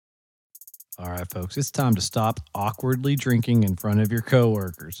All right, folks, it's time to stop awkwardly drinking in front of your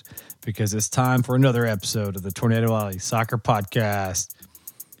coworkers because it's time for another episode of the Tornado Alley Soccer Podcast.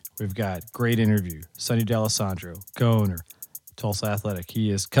 We've got great interview. Sonny D'Alessandro, co-owner, Tulsa Athletic. He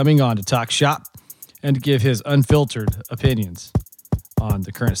is coming on to talk shop and to give his unfiltered opinions on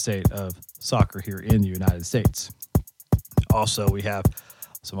the current state of soccer here in the United States. Also, we have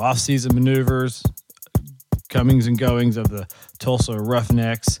some off-season maneuvers, comings and goings of the Tulsa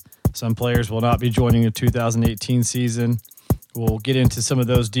Roughnecks. Some players will not be joining the 2018 season. We'll get into some of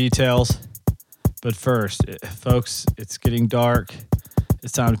those details. But first, folks, it's getting dark.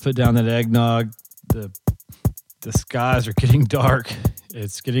 It's time to put down that eggnog. The skies are getting dark.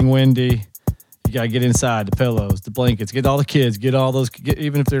 It's getting windy. You got to get inside, the pillows, the blankets. Get all the kids. Get all those,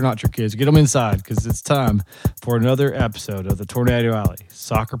 even if they're not your kids, get them inside because it's time for another episode of the Tornado Alley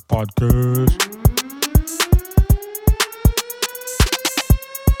Soccer Podcast.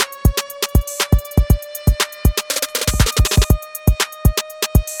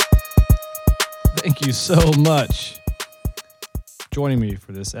 Thank you so much for joining me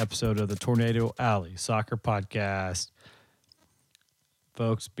for this episode of the Tornado Alley Soccer Podcast.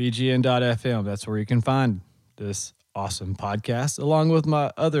 Folks, bgn.fm, that's where you can find this awesome podcast, along with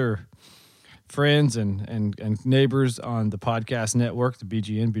my other friends and neighbors on the podcast network, the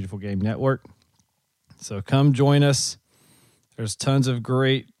BGN, Beautiful Game Network. So come join us. There's tons of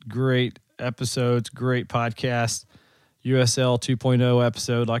great episodes, great podcasts. USL 2.0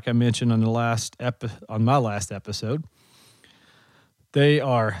 episode, like I mentioned on my last episode. They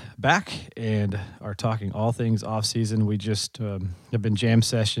are back and are talking all things off season. We just have been jam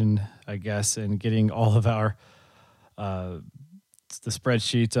session, I guess, and getting all of our the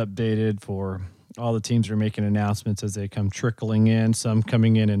spreadsheets updated for all the teams that are making announcements as they come trickling in. Some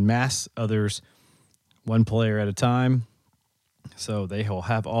coming in mass, others one player at a time. So they will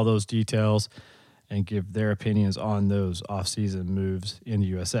have all those details and give their opinions on those off-season moves in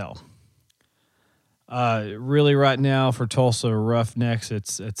the USL. Really, right now for Tulsa Roughnecks,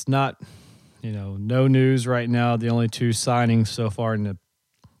 it's not, no news right now. The only two signings so far in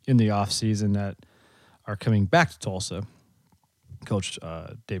the off-season that are coming back to Tulsa, Coach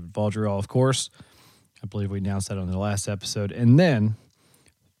David Valderall, of course. I believe we announced that on the last episode, and then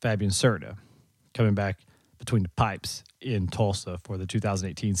Fabian Serta coming back between the pipes in Tulsa for the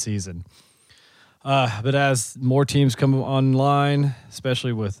 2018 season. But as more teams come online,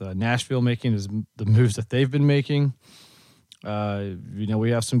 especially with Nashville making the moves that they've been making,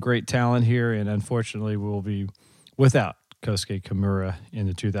 we have some great talent here, and unfortunately we will be without Kosuke Kimura in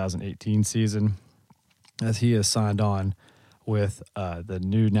the 2018 season as he is signed on with the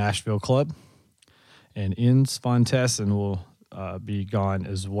new Nashville club. And Inns Van Tessen will be gone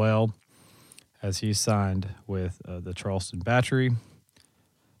as well as he's signed with the Charleston Battery.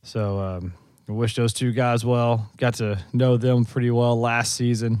 So, I wish those two guys well. Got to know them pretty well last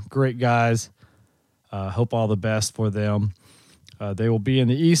season. Great guys. Hope all the best for them. They will be in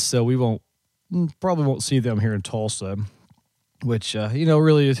the East, so we probably won't see them here in Tulsa, which,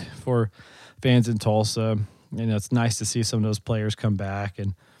 really for fans in Tulsa, it's nice to see some of those players come back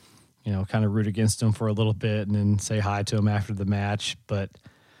and, kind of root against them for a little bit and then say hi to them after the match. But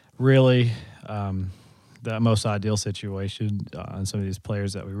really, the most ideal situation on some of these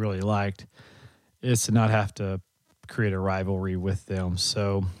players that we really liked is to not have to create a rivalry with them.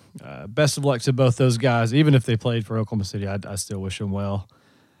 So best of luck to both those guys. Even if they played for Oklahoma City, I still wish them well,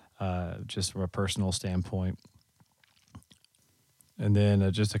 just from a personal standpoint. And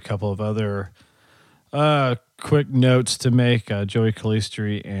then just a couple of other quick notes to make. Joey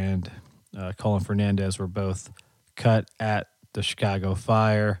Calistri and Colin Fernandez were both cut at the Chicago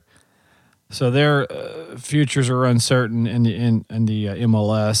Fire. So their futures are uncertain in the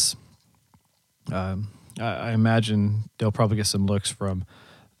MLS. I imagine they'll probably get some looks from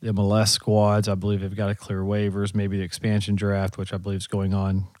the MLS squads. I believe they've got to clear waivers, maybe the expansion draft, which I believe is going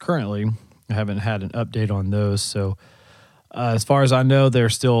on currently. I haven't had an update on those. So as far as I know,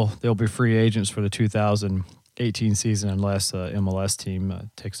 they'll be free agents for the 2018 season unless the MLS team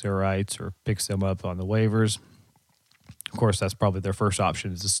takes their rights or picks them up on the waivers. Of course, that's probably their first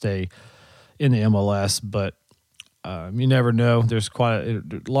option is to stay in the MLS, but you never know. There's quite a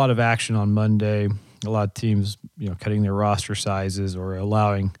lot of action on Monday. A lot of teams, cutting their roster sizes or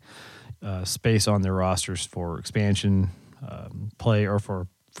allowing space on their rosters for expansion play or for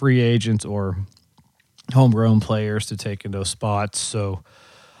free agents or homegrown players to take in those spots. So,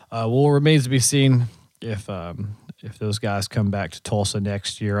 remains to be seen if those guys come back to Tulsa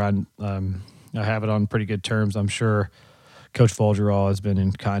next year. I have it on pretty good terms, I'm sure. Coach Valderall has been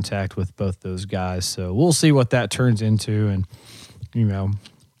in contact with both those guys, so we'll see what that turns into. And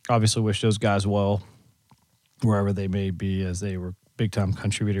obviously wish those guys well wherever they may be, as they were big time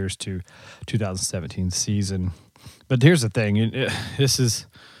contributors to 2017 season. But here's the thing: it's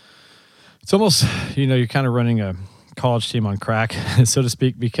almost, you're kind of running a college team on crack, so to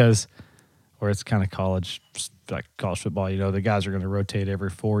speak, because, or it's kind of college, like college football. The guys are going to rotate every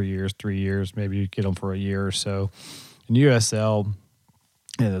 4 years, 3 years, maybe you get them for a year or so. In USL,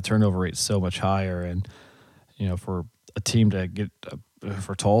 the turnover rate's so much higher, and for a team to get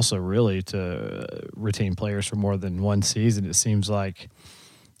for Tulsa really to retain players for more than one season, it seems like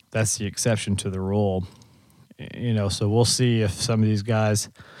that's the exception to the rule. So we'll see if some of these guys.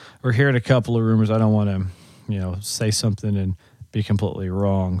 We're hearing a couple of rumors. I don't want to, say something and be completely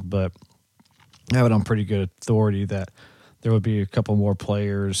wrong, but I have it on pretty good authority that there would be a couple more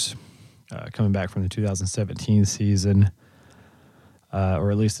players coming back from the 2017 season, or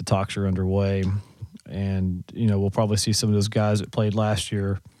at least the talks are underway. And, we'll probably see some of those guys that played last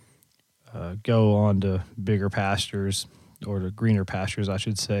year go on to bigger pastures, or to greener pastures, I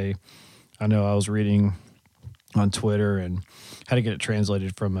should say. I know I was reading on Twitter and had to get it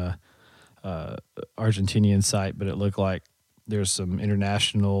translated from a Argentinian site, but it looked like there's some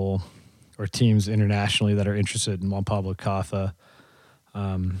international or teams internationally that are interested in Juan Pablo Caffa.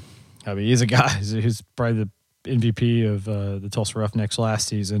 He's a guy who's probably the MVP of the Tulsa Roughnecks last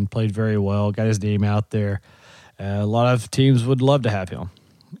season, played very well, got his name out there. A lot of teams would love to have him.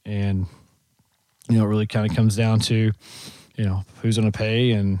 And, it really kind of comes down to, who's going to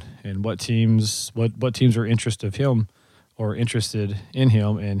pay and what teams are interested in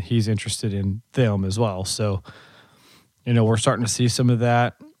him, and he's interested in them as well. So, we're starting to see some of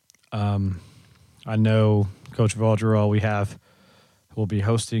that. I know Coach Valderall, we'll be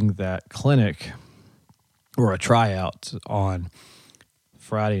hosting that clinic or a tryout on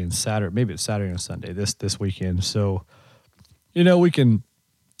Friday and Saturday. Maybe it's Saturday and Sunday this weekend. So, we can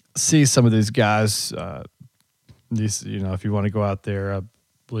see some of these guys. If you want to go out there, I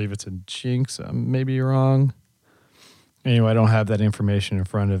believe it's in Jinx. Maybe you're wrong. Anyway, I don't have that information in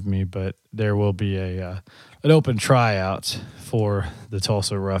front of me, but there will be an open tryout for the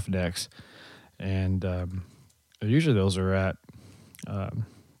Tulsa Roughnecks, and usually those are at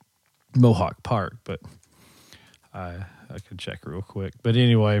Mohawk Park, but I can check real quick. But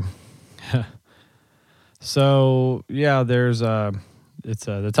anyway, so yeah, there's it's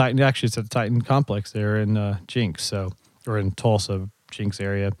the Titan. Actually, it's at the Titan complex there in Jinx, or in Tulsa, Jinx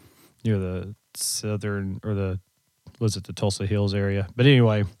area, near the southern, or the Tulsa Hills area. But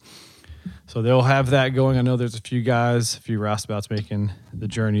anyway, so they'll have that going. I know there's a few roustabouts making the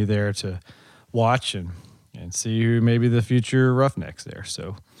journey there to watch and see who maybe the future Roughnecks there.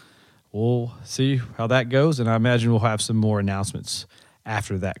 So we'll see how that goes, and I imagine we'll have some more announcements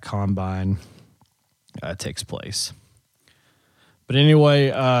after that combine takes place. But anyway,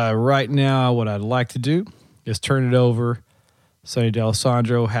 right now what I'd like to do is turn it over. Sonny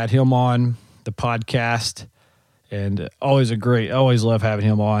D'Alessandro, had him on the podcast, and always love having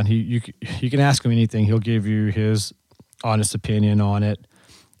him on. You can ask him anything. He'll give you his honest opinion on it,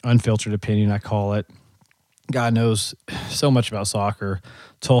 unfiltered opinion, I call it. Guy knows so much about soccer,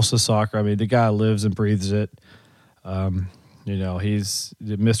 Tulsa soccer. I mean, the guy lives and breathes it. He's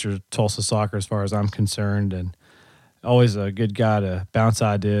Mr. Tulsa soccer as far as I'm concerned, and always a good guy to bounce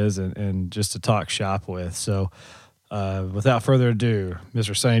ideas and just to talk shop with. So without further ado,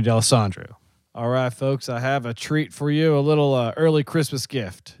 Mr. Sonny D'Alessandro. All right, folks, I have a treat for you, a little early Christmas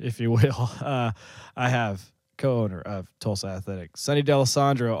gift, if you will. I have co-owner of Tulsa Athletics, Sonny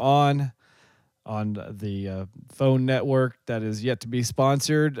D'Alessandro, on the phone network that is yet to be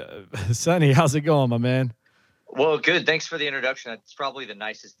sponsored. Sonny, how's it going, my man? Well, good. Thanks for the introduction. It's probably the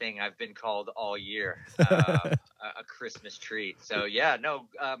nicest thing I've been called all year, a Christmas treat. So, yeah, no,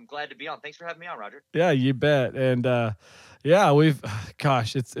 I'm glad to be on. Thanks for having me on, Roger. Yeah, you bet. And,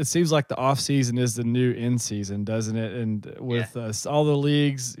 it seems like the off season is the new in season, doesn't it? And with all the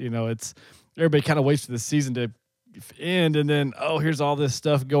leagues, it's everybody kind of waits for the season to end, and then, here's all this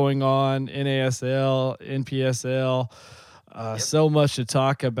stuff going on, NASL, NPSL. So much to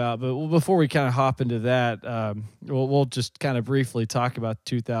talk about, but before we kind of hop into that, we'll just kind of briefly talk about the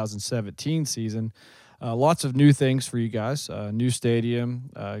 2017 season. Lots of new things for you guys, new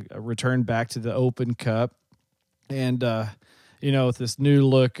stadium, a return back to the Open Cup, and with this new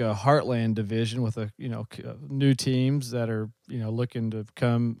look Heartland division with new teams that are looking to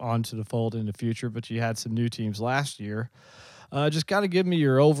come onto the fold in the future. But you had some new teams last year. Just kind of give me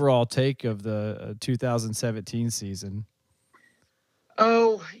your overall take of the 2017 season.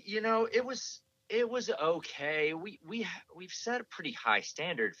 Oh, it was okay. We've set a pretty high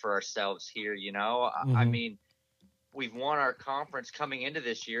standard for ourselves here. Mm-hmm. I mean, we've won our conference coming into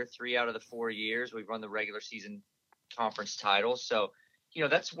this year. 3 out of the 4 years we've won the regular season conference title. So,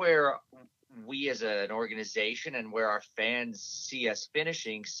 that's where we as an organization and where our fans see us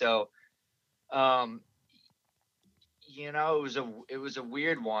finishing. So, it was a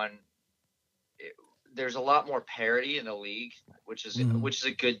weird one. There's a lot more parity in the league, which is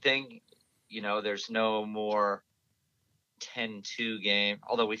a good thing. There's no more 10-2 game,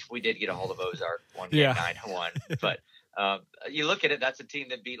 although we did get a hold of Ozark one game 9-1. But you look at it, that's a team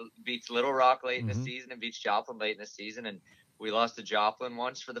that beats Little Rock late in the season and beats Joplin late in the season, and we lost to Joplin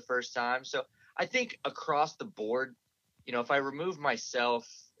once for the first time. So I think across the board, if I remove my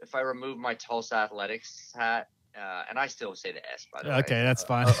Tulsa Athletics hat, and I still say the S, by the way. Okay, that's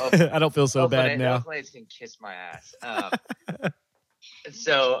fine. I don't feel so bad now. Oakland can kiss my ass.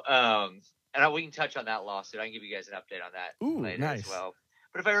 And we can touch on that lawsuit. I can give you guys an update on that later as well.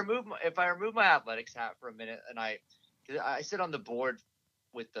 But if I remove my athletics hat for a minute, and I sit on the board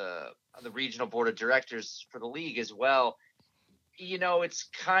with on the regional board of directors for the league as well, it's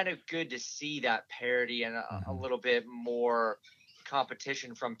kind of good to see that parity and a little bit more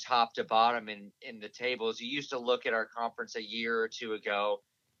competition from top to bottom in the tables. You used to look at our conference a year or two ago,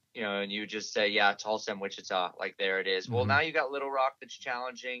 and you just say, yeah, Tulsa and Wichita, like there it is. Well, now you got Little Rock that's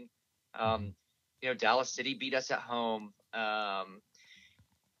challenging. Dallas City beat us at home.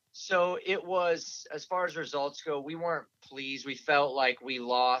 So it was, as far as results go, we weren't pleased. We felt like we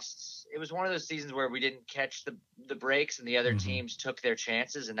lost. It was one of those seasons where we didn't catch the breaks and the other teams took their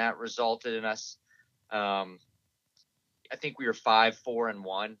chances, and that resulted in us, I think we were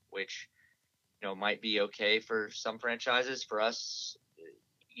 5-4-1, which, might be okay for some franchises. For us,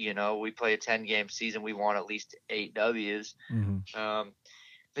 we play a 10-game season. We want at least 8 W's.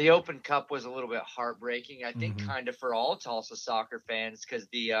 The Open Cup was a little bit heartbreaking, I think, kind of for all Tulsa soccer fans, because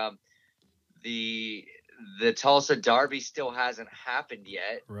the Tulsa Derby still hasn't happened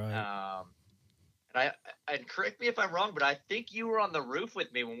yet. Right. And correct me if I'm wrong, but I think you were on the roof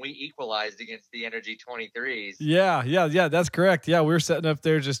with me when we equalized against the Energy 23s. Yeah, that's correct. Yeah, we were sitting up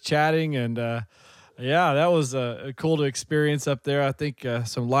there just chatting, and that was cool to experience up there. I think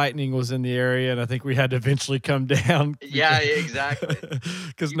some lightning was in the area, and I think we had to eventually come down. Yeah, exactly.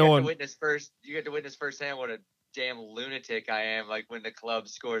 Because you get to witness firsthand what a damn lunatic I am. Like when the club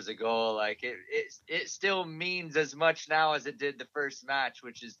scores a goal, like it still means as much now as it did the first match,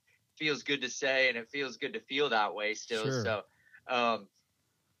 which feels good to say, and it feels good to feel that way still. Sure. So,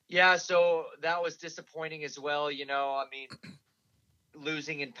 so that was disappointing as well. I mean,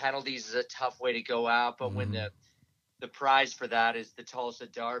 losing in penalties is a tough way to go out, but when the prize for that is the Tulsa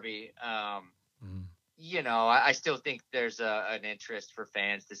Derby, I still think there's an interest for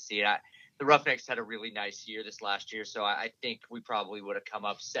fans to see it. The Roughnecks had a really nice year this last year, so I think we probably would have come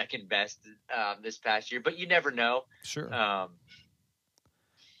up second best this past year, but you never know. Sure.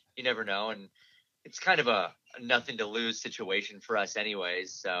 You never know, and it's kind of a nothing to lose situation for us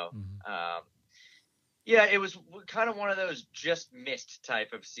anyways. So, it was kind of one of those just missed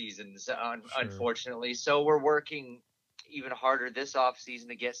type of seasons, unfortunately. So we're working even harder this off season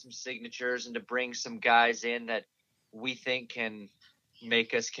to get some signatures and to bring some guys in that we think can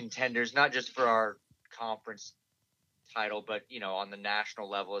make us contenders, not just for our conference title, but on the national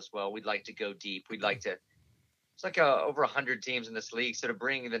level as well. We'd like to go deep. We'd like to. It's like over 100 teams in this league, so to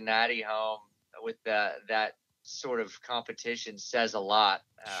bring the Natty home with that sort of competition says a lot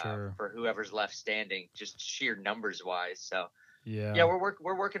for whoever's left standing, just sheer numbers wise. So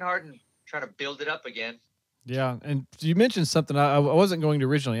we're working hard and trying to build it up again. Yeah, and you mentioned something I wasn't going to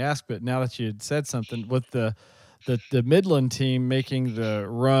originally ask, but now that you had said something with the Midland team making the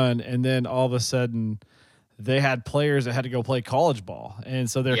run, and then all of a sudden they had players that had to go play college ball, and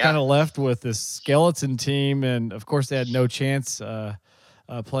so they're kind of left with this skeleton team, and of course they had no chance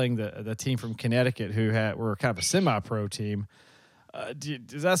playing the team from Connecticut who were kind of a semi-pro team.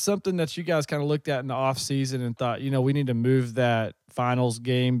 Is that something that you guys kind of looked at in the off season and thought, we need to move that finals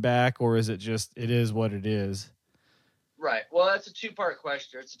game back, or is it just it is what it is? Right. Well, that's a 2-part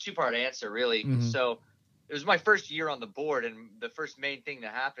question. It's a 2-part answer, really. So it was my first year on the board, and the first main thing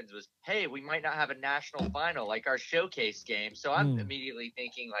that happens was, hey, we might not have a national final, like our showcase game. So I'm immediately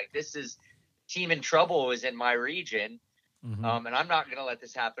thinking, like, this is team in trouble is in my region, and I'm not going to let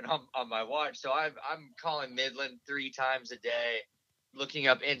this happen on my watch. So I'm calling Midland 3 times a day, looking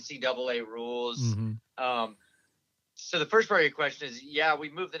up NCAA rules. So the first part of your question is, we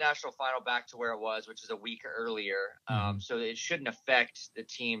moved the national final back to where it was, which is a week earlier. So it shouldn't affect the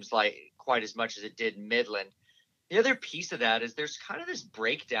teams like quite as much as it did in Midland. The other piece of that is there's kind of this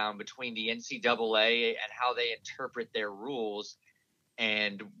breakdown between the NCAA and how they interpret their rules.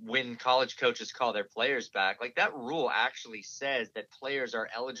 And when college coaches call their players back, like that rule actually says that players are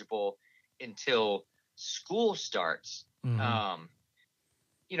eligible until school starts. Mm-hmm.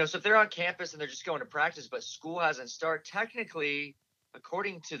 So if they're on campus and they're just going to practice, but school hasn't started, technically,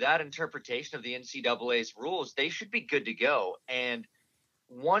 according to that interpretation of the NCAA's rules, they should be good to go. And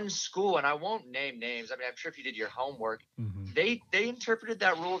one school, and I won't name names, I mean, I'm sure if you did your homework, they interpreted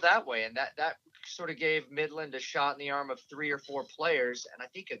that rule that way, and that sort of gave Midland a shot in the arm of 3 or 4 players, and I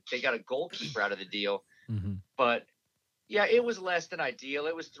think they got a goalkeeper out of the deal. But yeah, it was less than ideal.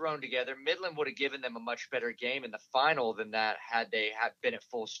 It was thrown together. Midland would have given them a much better game in the final than that had they had been at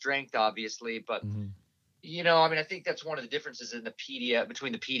full strength, obviously. But I mean, I think that's one of the differences in the PDL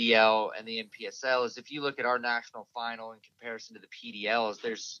between the PDL and the NPSL is if you look at our national final in comparison to the PDLs,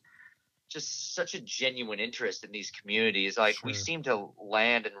 there's just such a genuine interest in these communities. Like we seem to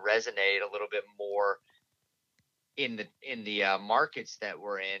land and resonate a little bit more in the markets that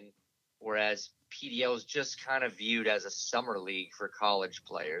we're in, whereas PDL is just kind of viewed as a summer league for college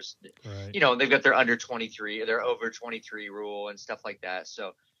players. Right. They've got their under 23, their over 23 rule and stuff like that.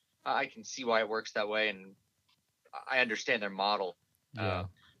 So I can see why it works that way, and I understand their model. Yeah.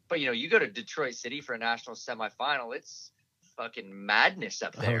 But you go to Detroit City for a national semifinal, it's fucking madness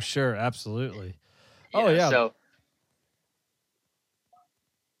up there. Oh, sure, absolutely. Yeah. So.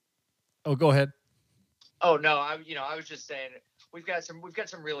 Oh, go ahead. Oh no, I was just saying we've got some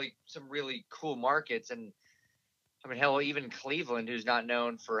really cool markets, and I mean, hell, even Cleveland, who's not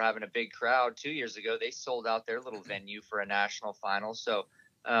known for having a big crowd, 2 years ago they sold out their little venue for a national final. So,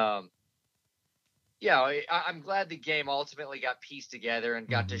 I'm glad the game ultimately got pieced together and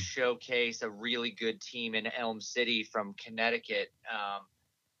got to showcase a really good team in Elm City from Connecticut.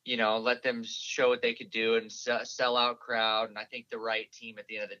 Let them show what they could do and sell out crowd. And I think the right team at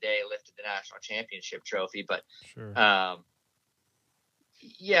the end of the day lifted the national championship trophy. But,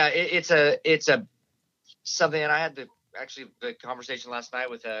 it's a something. And I had the conversation last night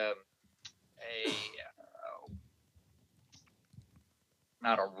with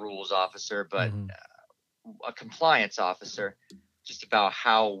not a rules officer, but a compliance officer, just about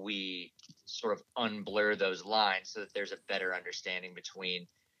how we sort of unblur those lines so that there's a better understanding between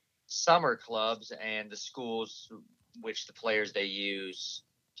summer clubs and the schools which the players they use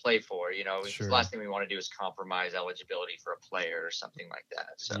play for. The last thing we want to do is compromise eligibility for a player or something like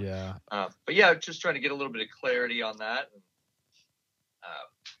that. So just trying to get a little bit of clarity on that. And,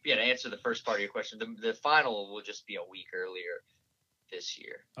 to answer the first part of your question, the final will just be a week earlier this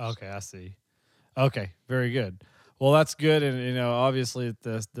year. Okay, I see. Okay, very good. Well, that's good, and obviously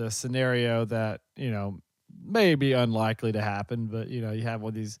the scenario that may be unlikely to happen, but you have one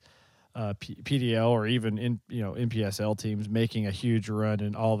of these PDL or even NPSL teams making a huge run,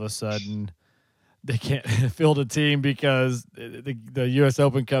 and all of a sudden they can't field a team because the U.S.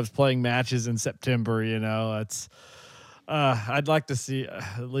 Open Cup's playing matches in September. It's I'd like to see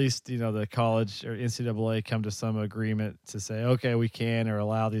at least the college or NCAA come to some agreement to say, okay, we can or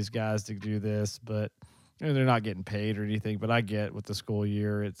allow these guys to do this, but they're not getting paid or anything. But I get with the school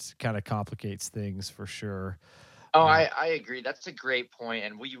year, it's kind of complicates things for sure. Oh, I agree. That's a great point.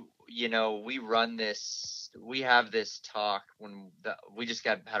 And we run this, we have this talk when we just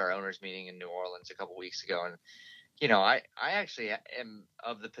had our owners meeting in New Orleans a couple weeks ago. And, I actually am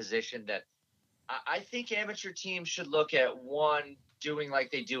of the position that I think amateur teams should look at doing like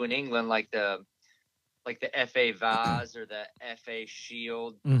they do in England, like the FA Vase or the FA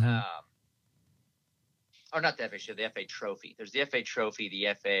Shield, or not the FA Shield, the FA Trophy. There's the FA Trophy,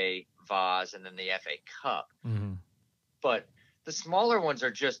 the FA Vase, and then the FA Cup. But the smaller ones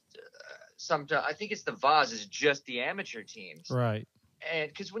are just sometimes. I think it's the Vase is just the amateur teams, right? And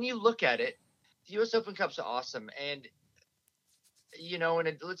because when you look at it, the U.S. Open Cup's awesome, and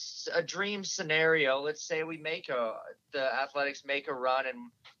let's a dream scenario. Let's say we the Athletics make a run, and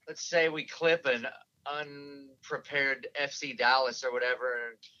let's say we clip an unprepared FC Dallas or whatever,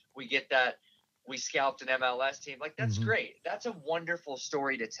 and we get that we scalped an MLS team. Like that's great. That's a wonderful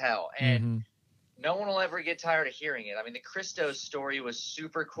story to tell, and no one will ever get tired of hearing it. I mean, the Christos story was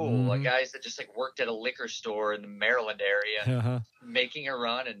super cool. Like guys that just worked at a liquor store in the Maryland area, making a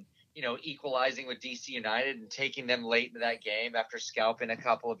run and equalizing with DC United and taking them late into that game after scalping a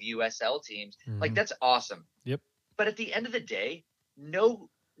couple of USL teams. Like that's awesome. Yep. But at the end of the day,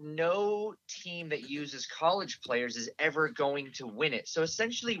 no team that uses college players is ever going to win it. So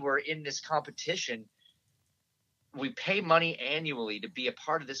essentially we're in this competition. We pay money annually to be a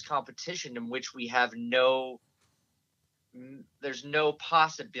part of this competition in which we have there's no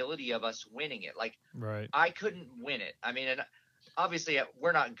possibility of us winning it. Like I couldn't win it. I mean, and obviously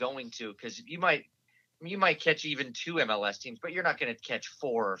we're not going to, because you might catch even 2 MLS teams, but you're not going to catch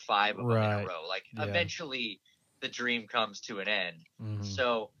 4 or 5 of them in a row. Like eventually the dream comes to an end. Mm-hmm.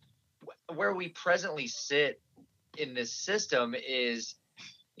 So where we presently sit in this system is,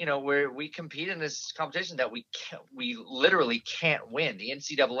 where we compete in this competition that we literally can't win. The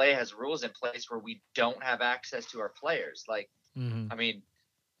NCAA has rules in place where we don't have access to our players. Like, I mean,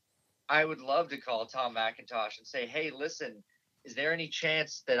 I would love to call Tom McIntosh and say, hey, listen, is there any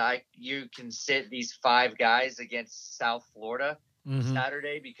chance that you can sit these 5 guys against South Florida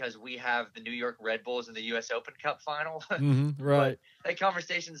Saturday because we have the New York Red Bulls in the U.S. Open Cup final? Right. But that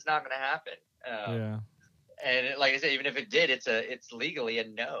conversation's not going to happen. And like I said, even if it did, it's legally a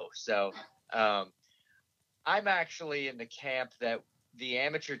no. So I'm actually in the camp that the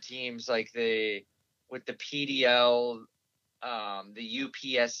amateur teams, like with the PDL, the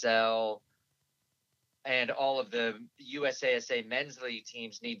UPSL, and all of the USASA men's league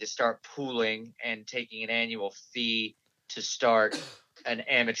teams need to start pooling and taking an annual fee to start an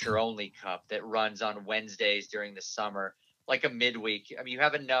amateur only cup that runs on Wednesdays during the summer, like a midweek. I mean, you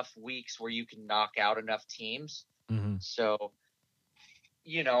have enough weeks where you can knock out enough teams. Mm-hmm. So,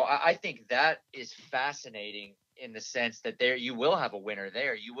 I think that is fascinating in the sense that you will have a winner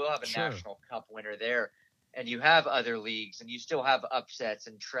there. You will have a National Cup winner there. And you have other leagues, and you still have upsets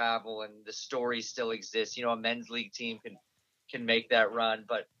and travel, and the story still exists. A men's league team can make that run,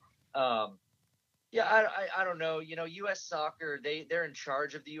 but I don't know. U.S. Soccer, they're in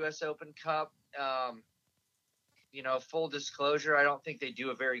charge of the U.S. Open Cup. Full disclosure, I don't think they do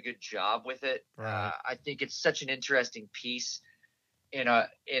a very good job with it. Right. I think it's such an interesting piece in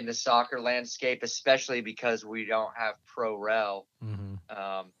the soccer landscape, especially because we don't have Pro Rel.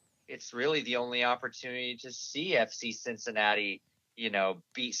 Mm-hmm. It's really the only opportunity to see FC Cincinnati,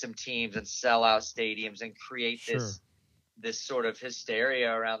 beat some teams and sell out stadiums and create this sort of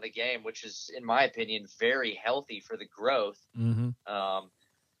hysteria around the game, which is, in my opinion, very healthy for the growth. Mm-hmm.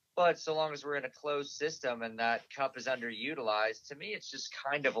 But so long as we're in a closed system and that cup is underutilized, to me, it's just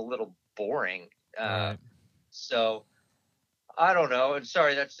kind of a little boring. Right. So I don't know. And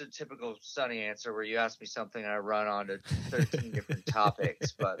sorry, that's the typical Sonny answer where you ask me something and I run on to 13 different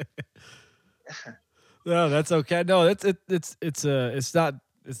topics, but no, that's okay. No, it's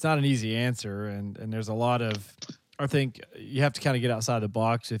not an easy answer. And there's a lot of, I think you have to kind of get outside the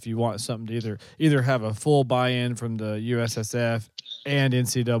box if you want something to either have a full buy-in from the USSF and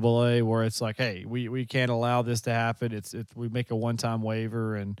NCAA where it's like, hey, we can't allow this to happen. We make a one-time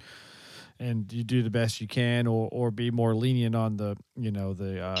waiver and you do the best you can, or be more lenient on the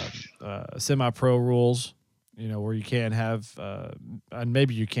semi-pro rules, where you can have and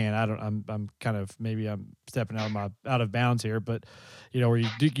maybe you can. I'm kind of, maybe I'm stepping out of bounds here, but where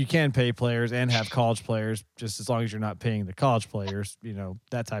you can pay players and have college players just as long as you're not paying the college players,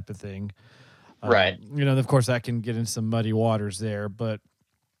 that type of thing. Right. Of course that can get into some muddy waters there, but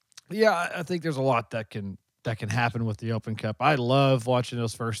yeah, I think there's a lot that can happen with the Open Cup. I love watching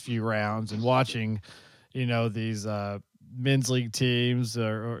those first few rounds and watching, these men's league teams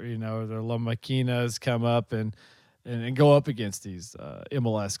or the La Maquinas come up and go up against these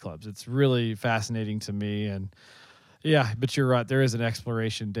MLS clubs. It's really fascinating to me. And yeah, but you're right. There is an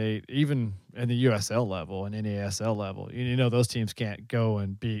expiration date, even in the USL level and NASL level. Those teams can't go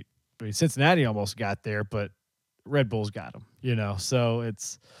and beat. I mean, Cincinnati almost got there, but Red Bulls got them. So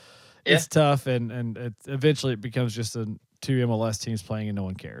it's tough, and eventually it becomes just two MLS teams playing and no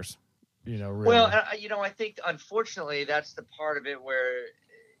one cares. Really. Well, I think unfortunately that's the part of it where,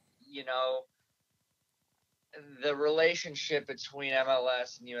 the relationship between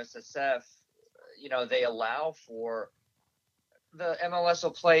MLS and USSF, they allow for the MLS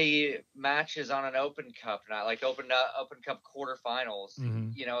will play matches on an Open Cup night, like Open Cup quarterfinals.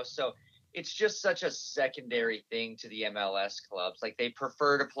 Mm-hmm. So it's just such a secondary thing to the MLS clubs. Like they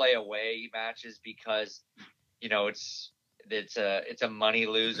prefer to play away matches because, it's a money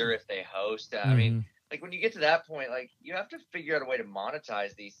loser if they host. I mean, like when you get to that point, like you have to figure out a way to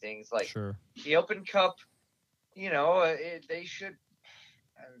monetize these things. Like the Open Cup, they should,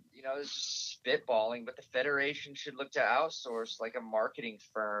 it's spitballing, but the federation should look to outsource like a marketing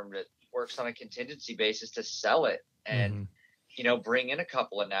firm that works on a contingency basis to sell it and, bring in a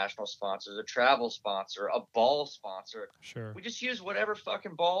couple of national sponsors, a travel sponsor, a ball sponsor. Sure. We just use whatever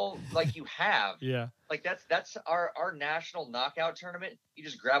fucking ball like you have. Yeah. Like that's our national knockout tournament. You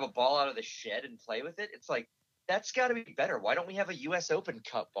just grab a ball out of the shed and play with it. It's like, that's got to be better. Why don't we have a U.S. Open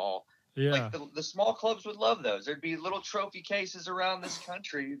Cup ball? Yeah. Like the small clubs would love those. There'd be little trophy cases around this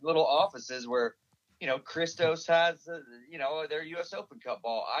country, little offices where, Christos has, their U.S. Open Cup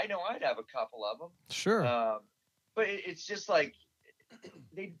ball. I know I'd have a couple of them. Sure. But it's just like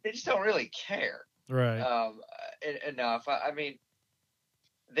they just don't really care. Right. Enough. I mean,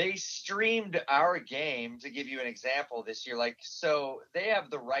 they streamed our game, to give you an example, this year. Like, so they have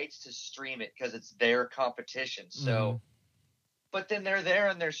the rights to stream it because it's their competition. So, but then they're there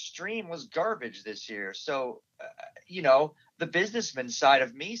and their stream was garbage this year. So, the businessman side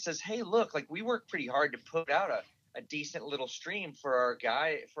of me says, hey, look, like, we work pretty hard to put out a decent little stream for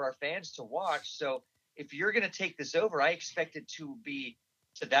our fans to watch. So if you're going to take this over, I expect it to be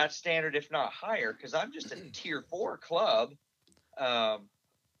to that standard, if not higher, because I'm just a tier 4 club. And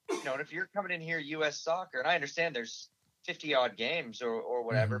if you're coming in here, U.S. Soccer, and I understand there's 50 odd games or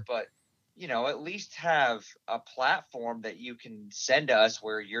whatever, but at least have a platform that you can send to us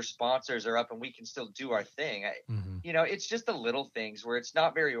where your sponsors are up and we can still do our thing. It's just the little things where it's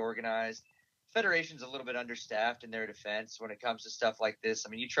not very organized. Federation's a little bit understaffed in their defense when it comes to stuff like this. I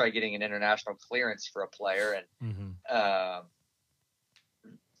mean, you try getting an international clearance for a player, and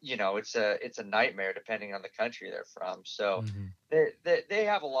it's a nightmare depending on the country they're from. So they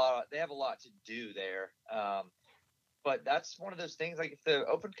have a lot to do there. But that's one of those things. Like, if the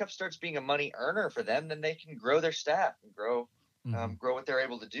Open Cup starts being a money earner for them, then they can grow their staff and grow what they're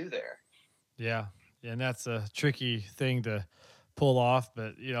able to do there. Yeah, and that's a tricky thing to pull off.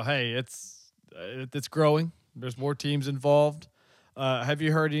 But hey, it's growing. There's more teams involved. Have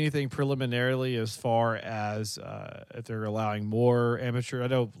you heard anything preliminarily as far as if they're allowing more amateur? I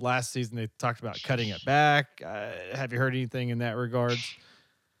know last season they talked about cutting it back. Have you heard anything in that regards?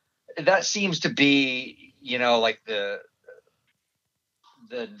 That seems to be, like the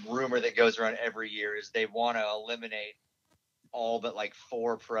rumor that goes around every year is they want to eliminate all but like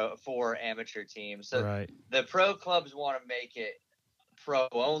four amateur teams. So right. The pro clubs want to make it pro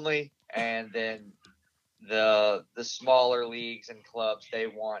only, and then the smaller leagues and clubs, they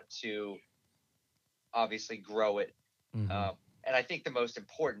want to obviously grow it. And I think the most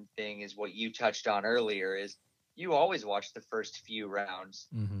important thing is what you touched on earlier is you always watch the first few rounds,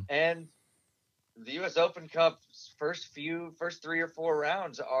 and the U.S. Open Cup's first 3 or 4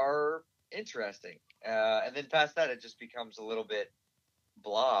 rounds are interesting. And then past that, it just becomes a little bit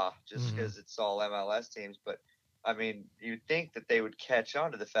blah, just because it's all MLS teams. But I mean, you'd think that they would catch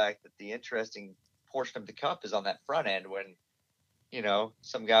on to the fact that the interesting portion of the cup is on that front end when,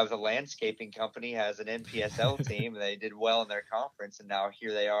 some guy with a landscaping company has an NPSL team. They did well in their conference, and now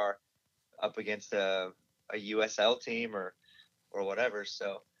here they are up against a USL team or whatever.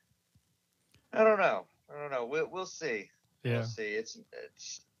 So I don't know. We'll see. Yeah. We'll see. It's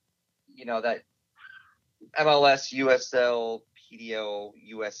that MLS, USL, PDO,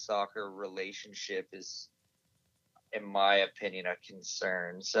 US Soccer relationship is, in my opinion, a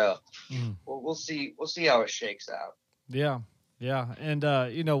concern. So we'll see. We'll see how it shakes out. Yeah. Yeah. And,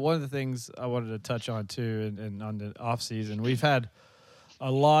 one of the things I wanted to touch on too, and on the off season, we've had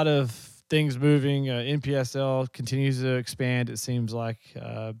a lot of things moving. NPSL continues to expand, it seems like.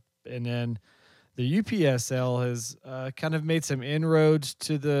 And then the UPSL has kind of made some inroads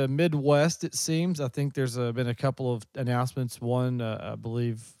to the Midwest, it seems. I think there's been a couple of announcements. One, I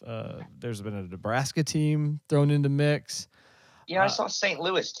believe there's been a Nebraska team thrown into mix. Yeah, I saw St.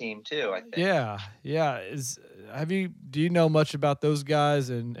 Louis team too, I think. Yeah. Do you know much about those guys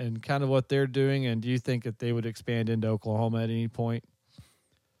and kind of what they're doing? And do you think that they would expand into Oklahoma at any point?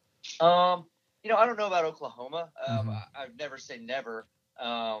 I don't know about Oklahoma. I've never say never.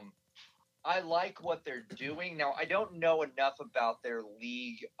 I like what they're doing. Now, I don't know enough about their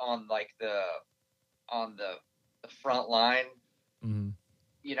league on the front line.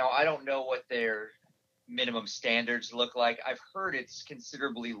 I don't know what their minimum standards look like. I've heard it's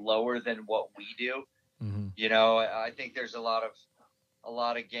considerably lower than what we do. I think there's a lot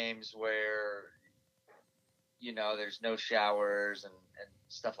of games where there's no showers and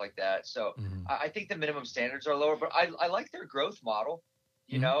stuff like that. So I think the minimum standards are lower, but I like their growth model.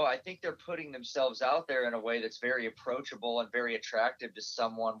 I think they're putting themselves out there in a way that's very approachable and very attractive to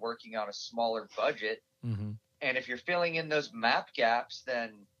someone working on a smaller budget. And if you're filling in those map gaps,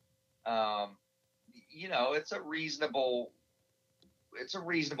 then, it's a reasonable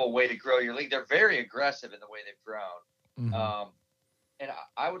way to grow your league. They're very aggressive in the way they've grown. And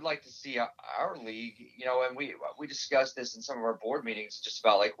I would like to see our league, and we discussed this in some of our board meetings, just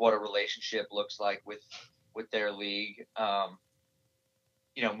about like what a relationship looks like with their league.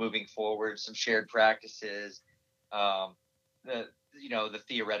 Moving forward, some shared practices, the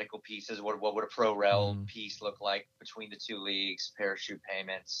theoretical pieces. What would a pro rel piece look like between the two leagues? Parachute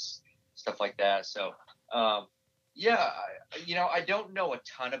payments, stuff like that. So, I don't know a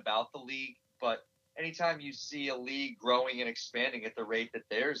ton about the league, but anytime you see a league growing and expanding at the rate that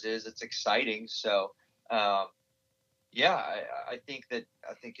theirs is, it's exciting. So, I think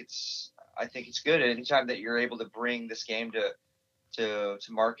I think it's good anytime that you're able to bring this game to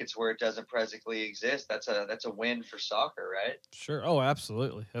markets where it doesn't presently exist. That's a win for soccer, right? Sure. Oh,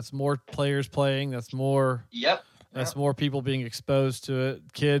 absolutely. That's more players playing. That's more. Yep. That's more people being exposed to it,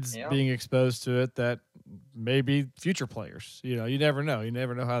 kids being exposed to it that may be future players. You never know. You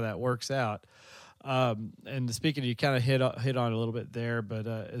never know how that works out. And speaking, you kind of hit on a little bit there, but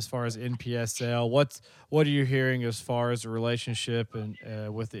as far as NPSL, what are you hearing as far as the relationship and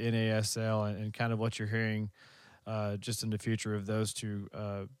with the NASL and kind of what you're hearing just in the future of those two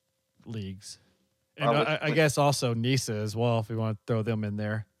leagues? And I guess also NISA as well, if we want to throw them in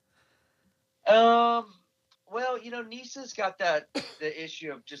there. Well, NISA's got the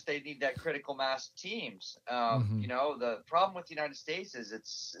issue of just they need that critical mass of teams. The problem with the United States is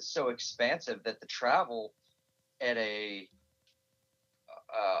it's so expansive that the travel at a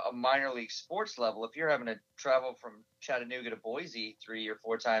minor league sports level, if you're having to travel from Chattanooga to Boise 3 or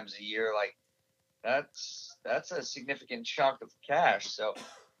 4 times a year, like that's a significant chunk of cash. So,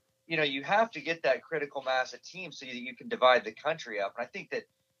 you have to get that critical mass of teams so that you can divide the country up. And I think that,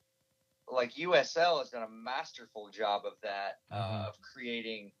 like, USL has done a masterful job of that, of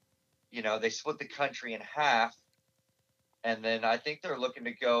creating, they split the country in half. And then I think they're looking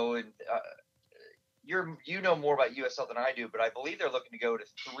to go and you know more about USL than I do, but I believe they're looking to go to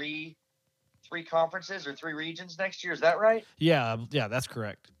three conferences or 3 regions next year. Is that right? Yeah, that's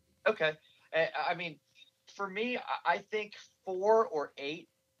correct. Okay. I mean, for me, I think 4 or 8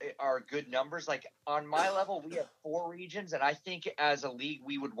 are good numbers. Like, on my level, we have 4 regions, and I think as a league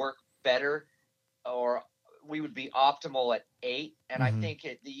we would work better, or we would be optimal at 8. And I think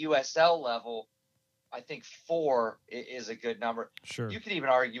at the USL level, I think 4 is a good number. Sure. You could even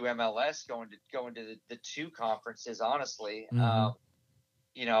argue MLS going to the 2 conferences. Honestly, I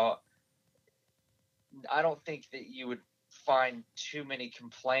don't think that you would find too many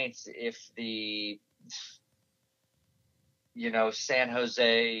complaints if the San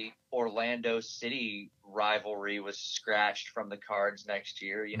Jose Orlando City rivalry was scratched from the cards next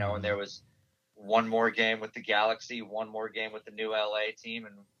year, and there was one more game with the Galaxy, one more game with the new LA team,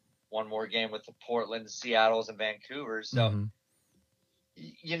 and one more game with the Portland, Seattles, and Vancouvers. So,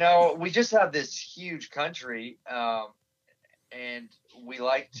 we just have this huge country, and we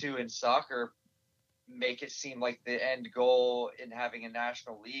like to, in soccer, make it seem like the end goal in having a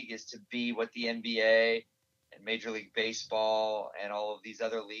national league is to be what the NBA and Major League Baseball and all of these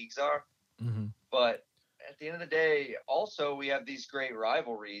other leagues are. But at the end of the day, also, we have these great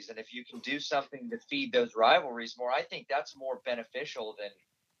rivalries. And if you can do something to feed those rivalries more, I think that's more beneficial than,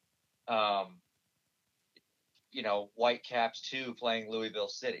 Whitecaps 2 playing Louisville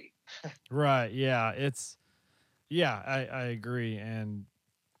City. Right. Yeah. I agree. And,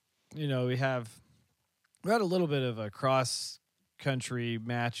 we had a little bit of a cross country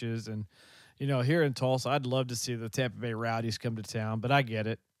matches, and, here in Tulsa, I'd love to see the Tampa Bay Rowdies come to town, but I get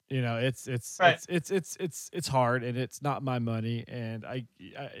it. It's hard, and it's not my money, and I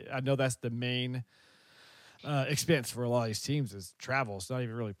know that's the main expense for a lot of these teams is travel. It's not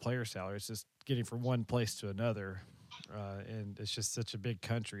even really player salary; it's just getting from one place to another, and it's just such a big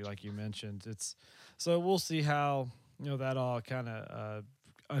country, like you mentioned. So we'll see how that all kind of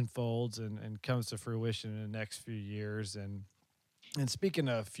unfolds and comes to fruition in the next few years. And speaking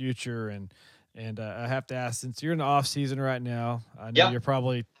of future, and I have to ask, since you're in the off season right now, I know you're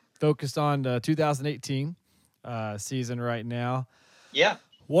probably focused on the 2018 season right now. Yeah.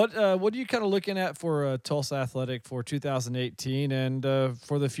 What are you kind of looking at for Tulsa Athletic for 2018 and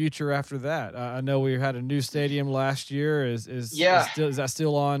for the future after that? I know we had a new stadium last year. Is that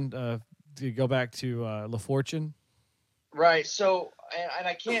still on? To go back to La Fortune? Right. So, and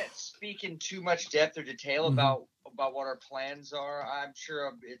I can't speak in too much depth or detail about what our plans are. I'm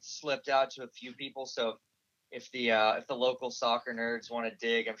sure it's slipped out to a few people. So if the local soccer nerds want to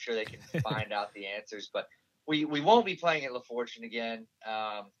dig, I'm sure they can find out the answers. But we won't be playing at La Fortune again.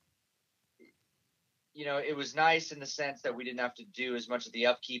 It was nice in the sense that we didn't have to do as much of the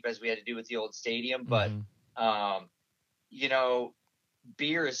upkeep as we had to do with the old stadium. But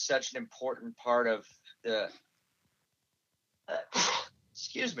beer is such an important part of the.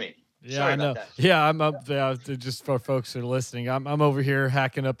 Excuse me. Yeah, Sorry I know. about that. Yeah, I'm up there. Just for folks who are listening, I'm over here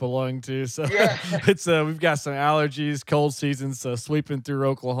hacking up a lung too. So it's we've got some allergies, cold season, so sweeping through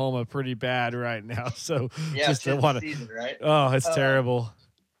Oklahoma pretty bad right now. So just want to season, right? Oh, it's terrible.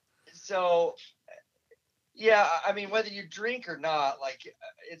 So yeah, I mean, whether you drink or not, like,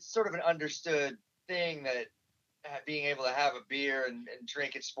 it's sort of an understood thing that being able to have a beer and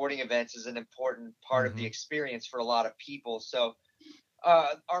drink at sporting events is an important part of the experience for a lot of people. So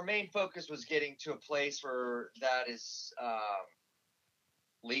our main focus was getting to a place where that is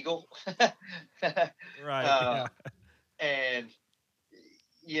legal. Right. uh, and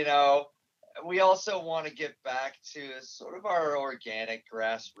you know, we also want to get back to sort of our organic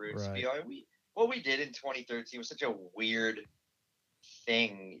grassroots Right. feel. What we did in 2013 was such a weird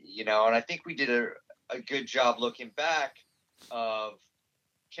thing, and I think we did a good job looking back of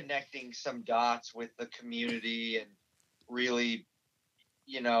connecting some dots with the community and really,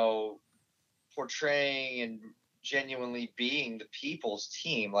 portraying and genuinely being the people's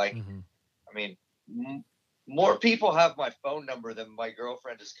team. Like, I mean, more people have my phone number than my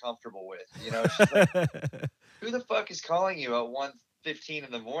girlfriend is comfortable with. She's like, who the fuck is calling you at 1:15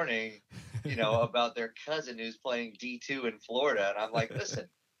 in the morning, about their cousin who's playing D2 in Florida? And I'm like, listen,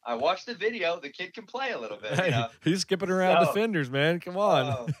 I watched the video. The kid can play a little bit. Hey, he's skipping around defenders, man. Come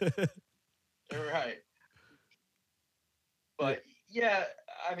on. Right. But yeah,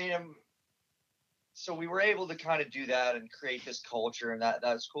 I mean, so we were able to kind of do that and create this culture, and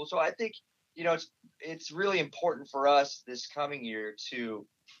that's cool. So I think, it's really important for us this coming year to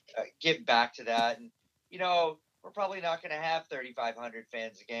get back to that. And, we're probably not going to have 3,500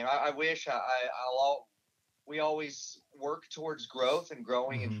 fans a game. I wish we always work towards growth and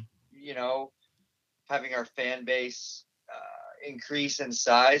growing and, having our fan base increase in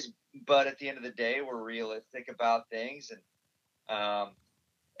size. But at the end of the day, we're realistic about things. And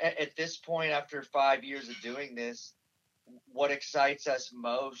at this point, after 5 years of doing this, what excites us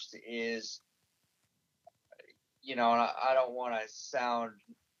most is, and I don't want to sound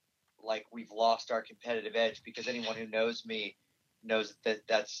like we've lost our competitive edge, because anyone who knows me knows that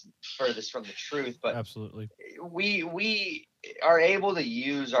that's furthest from the truth. But absolutely, we are able to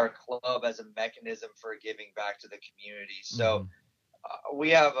use our club as a mechanism for giving back to the community. So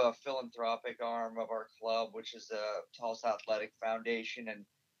we have a philanthropic arm of our club, which is the Tulsa Athletic Foundation, and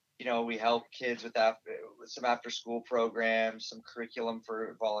we help kids with some after-school programs, some curriculum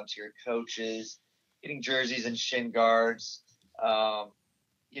for volunteer coaches, getting jerseys and shin guards, to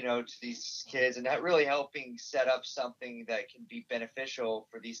these kids, and that really helping set up something that can be beneficial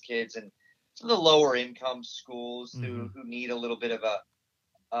for these kids and some of the lower income schools who need a little bit of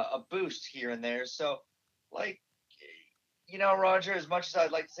a boost here and there. So, like, Roger, as much as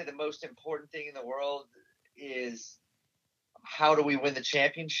I'd like to say the most important thing in the world is how do we win the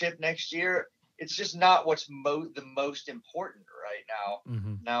championship next year, it's just not what's the most important right now.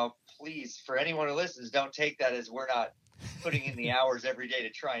 Now, please, for anyone who listens, don't take that as we're not putting in the hours every day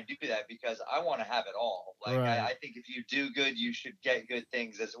to try and do that, because I want to have it all. Like, right. I think if you do good, you should get good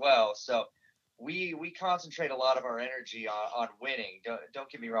things as well. So we concentrate a lot of our energy on winning.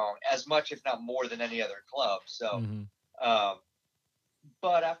 Don't get me wrong, as much, if not more, than any other club. So,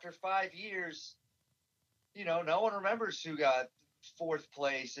 but after 5 years, no one remembers who got fourth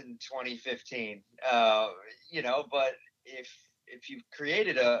place in 2015. But if you've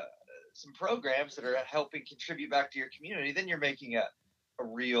created some programs that are helping contribute back to your community, then you're making a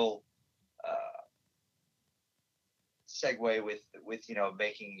real segue with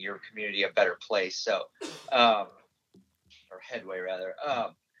making your community a better place. So, or headway rather.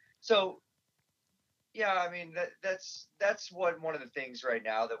 So yeah, I mean that's one of the things right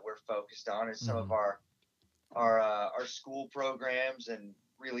now that we're focused on is some of our school programs and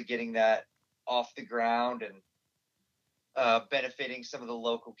really getting that off the ground and benefiting some of the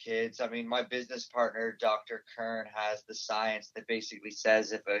local kids. I mean, my business partner, Dr. Kern, has the science that basically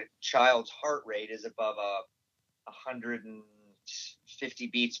says if a child's heart rate is above 150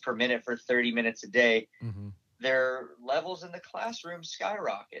 beats per minute for 30 minutes a day, their levels in the classroom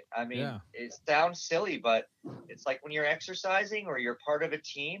skyrocket. I mean, It sounds silly, but it's like when you're exercising or you're part of a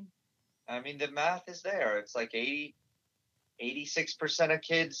team, I mean, the math is there. It's like 86% of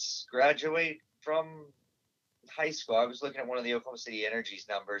kids graduate from high school. I was looking at one of the Oklahoma City Energy's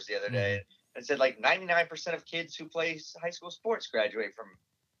numbers the other day, and it said like 99% of kids who play high school sports graduate from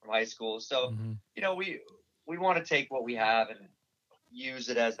high school. So, we want to take what we have and use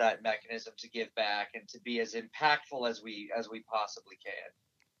it as that mechanism to give back and to be as impactful as we possibly can.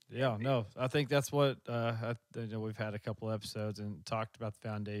 Yeah, no, I think that's what we've had a couple episodes and talked about the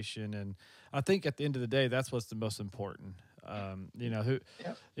foundation, and I think at the end of the day, that's what's the most important.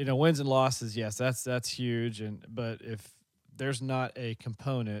 Wins and losses, yes, that's huge, but if there's not a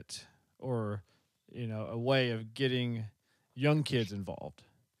component or a way of getting young kids involved,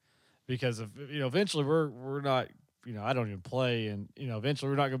 because eventually we're not, I don't even play, and eventually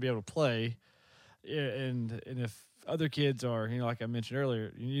we're not going to be able to play, and if other kids are, like I mentioned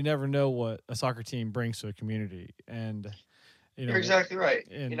earlier, you never know what a soccer team brings to a community. And, you're exactly right.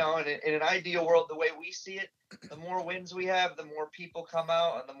 And in an ideal world, the way we see it, the more wins we have, the more people come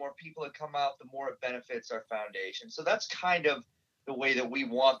out, and the more people that come out, the more it benefits our foundation. So that's kind of the way that we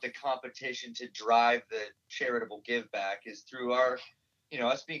want the competition to drive the charitable give back is through our,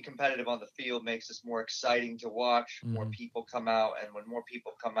 us being competitive on the field makes us more exciting to watch. More people come out, and when more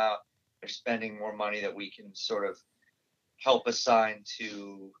people come out, they're spending more money that we can sort of help assign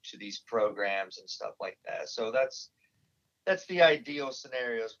to these programs and stuff like that. So that's the ideal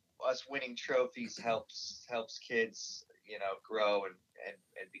scenario. Us winning trophies helps kids, grow and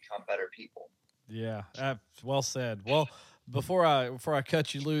become better people. Yeah, well said. Well, before I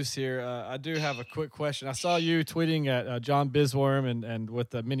cut you loose here, I do have a quick question. I saw you tweeting at John Bisworm and with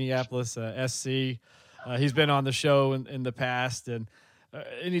the Minneapolis SC. He's been on the show in the past, and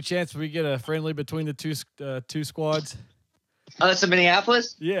any chance we get a friendly between the two squads? That's in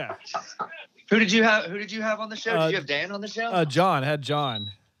Minneapolis. Yeah. Who did you have on the show? Did you have Dan on the show? John had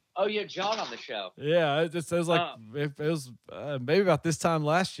John. Oh, you had John on the show. Yeah, it was like it was maybe about this time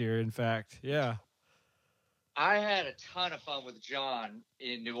last year. In fact, yeah. I had a ton of fun with John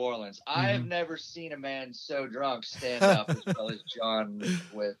in New Orleans. I have never seen a man so drunk stand up as well as John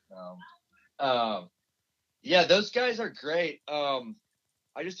with. Yeah, those guys are great. I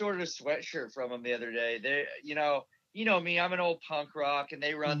just ordered a sweatshirt from them the other day. They, you know me, I'm an old punk rock, and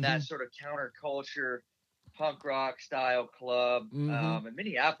they run that sort of counterculture punk rock style club. And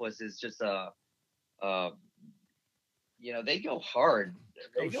Minneapolis is just they go hard.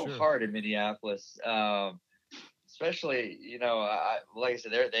 They go hard in Minneapolis. Especially, like I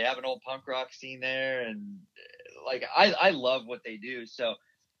said, they have an old punk rock scene there, and like I love what they do. So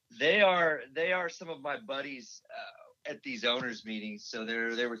they are some of my buddies at these owners meetings. So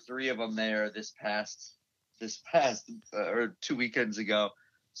there were 3 of them there this past or 2 weekends ago.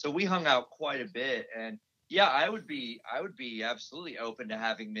 So we hung out quite a bit, and yeah, I would be absolutely open to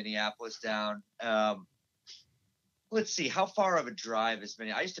having Minneapolis down. Let's see, how far of a drive is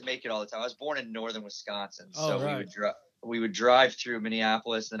Minneapolis? I used to make it all the time. I was born in northern Wisconsin, so we would drive through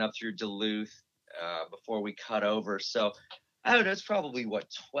Minneapolis, then up through Duluth before we cut over. So I don't know, it's probably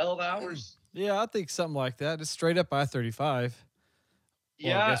 12 hours. Yeah, I think something like that. It's straight up I-35.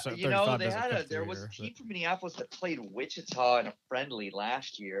 Yeah, there was a team from Minneapolis that played Wichita in a friendly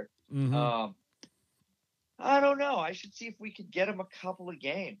last year. I don't know. I should see if we could get them a couple of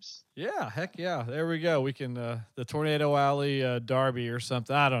games. Yeah, heck yeah. There we go. We can the Tornado Alley Derby or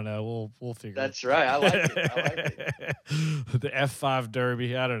something. I don't know. We'll figure. That's right. I like it. The F5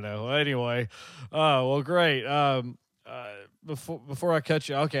 Derby. I don't know. Anyway, well, great. Before I cut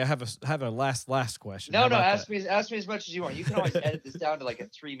you, okay, I have a last question. No, ask me as much as you want. You can always edit this down to like a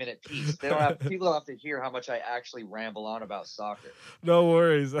 3-minute piece. People don't have to hear how much I actually ramble on about soccer. No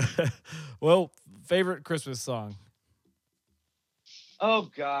worries. Well, favorite Christmas song? Oh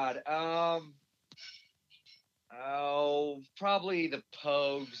God. Probably the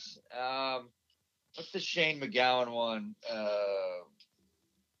Pogues. What's the Shane MacGowan one? I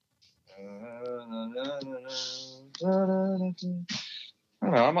don't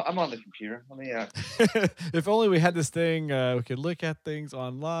know. I'm on the computer. Let me. If only we had this thing, we could look at things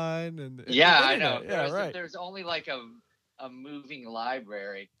online and. Yeah, I know. Yeah, right. There's only like a moving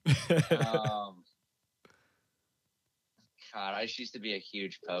library. God, I used to be a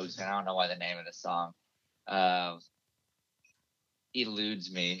huge Pogues fan. I don't know why the name of the song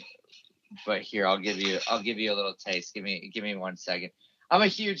eludes me. But here, I'll give you a little taste. Give me 1 second. I'm a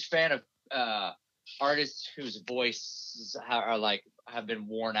huge fan of artists whose voices have been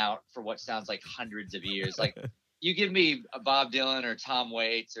worn out for what sounds like hundreds of years. Like you give me a Bob Dylan or Tom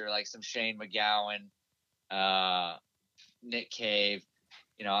Waits or like some Shane MacGowan, Nick Cave,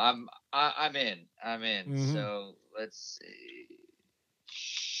 I'm in. Mm-hmm. So let's see.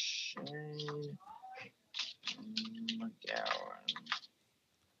 Shane MacGowan.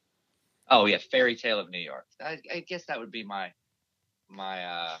 Oh yeah, Fairy Tale of New York. I guess that would be my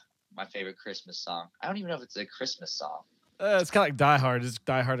favorite Christmas song. I don't even know if it's a Christmas song. It's kind of like Die Hard. Is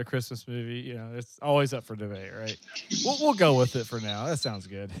Die Hard a Christmas movie? It's always up for debate, right? We'll go with it for now. That sounds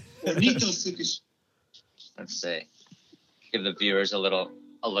good. Let's see. Give the viewers a little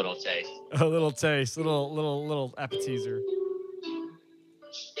taste. A little taste. Little appetizer.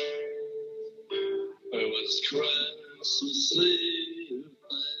 It was Christmas Eve.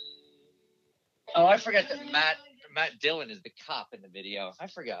 Oh, I forgot that Matt Dillon is the cop in the video. I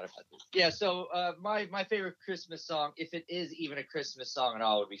forgot about this. Yeah, so my favorite Christmas song, if it is even a Christmas song at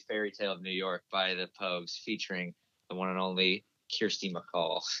all, would be Fairy Tale of New York by the Pogues, featuring the one and only Kirsty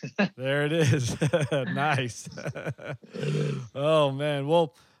MacColl. There it is. Nice. Oh, man.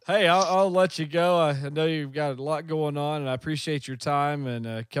 Well, hey, I'll let you go. I know you've got a lot going on, and I appreciate your time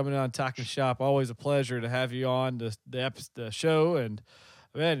and coming on Talking Shop. Always a pleasure to have you on the show, and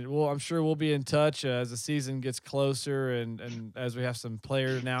Man, well, I'm sure we'll be in touch as the season gets closer and as we have some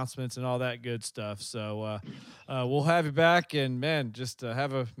player announcements and all that good stuff. So we'll have you back, and man, just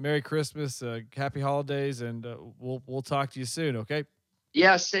have a Merry Christmas, Happy Holidays, and we'll talk to you soon. Okay.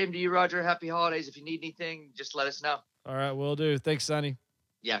 Yeah, same to you, Roger. Happy holidays. If you need anything, just let us know. All right, will do. Thanks, Sonny.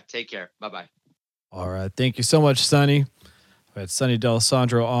 Yeah, take care. Bye-bye. All right, thank you so much, Sonny. We had Sonny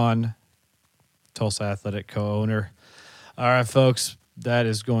D'Alessandro on, Tulsa Athletic co-owner. All right, folks. That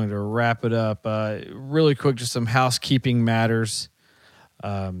is going to wrap it up. Really quick, just some housekeeping matters.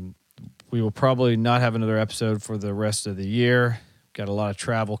 We will probably not have another episode for the rest of the year. Got a lot of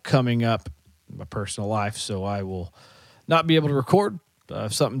travel coming up in my personal life, so I will not be able to record.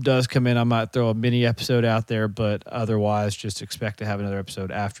 If something does come in, I might throw a mini episode out there, but otherwise just expect to have another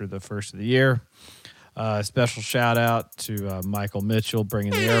episode after the first of the year. Special shout out to Michael Mitchell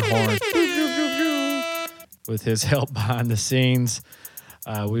bringing the air horn with his help behind the scenes.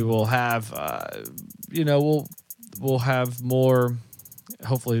 We will have, we'll have more,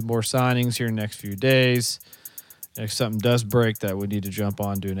 hopefully more signings here in the next few days. If something does break that we need to jump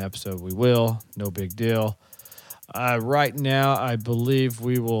on, do an episode, we will. No big deal. Right now, I believe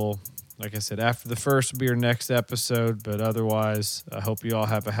we will, like I said, after the first will be our next episode. But otherwise, I hope you all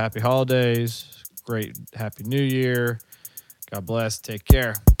have a happy holidays, great happy new year. God bless. Take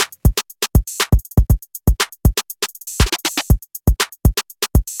care.